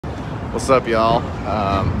What's up, y'all?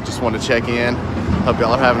 Just wanted to check in. Hope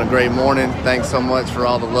y'all are having a great morning. Thanks so much for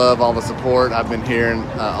all the love, all the support. I've been hearing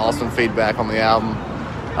awesome feedback on the album.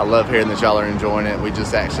 I love hearing that y'all are enjoying it. We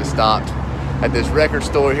just actually stopped at this record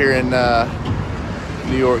store here in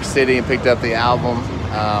New York City and picked up the album,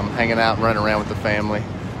 hanging out and running around with the family.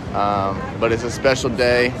 But it's a special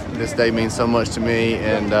day. This day means so much to me,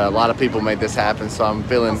 and a lot of people made this happen, so I'm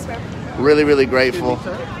feeling really, really grateful.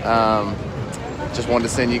 Just wanted to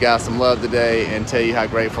send you guys some love today and tell you how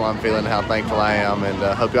grateful I'm feeling and how thankful I am, and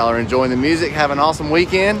hope y'all are enjoying the music. Have an awesome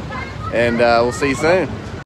weekend, and we'll see you soon.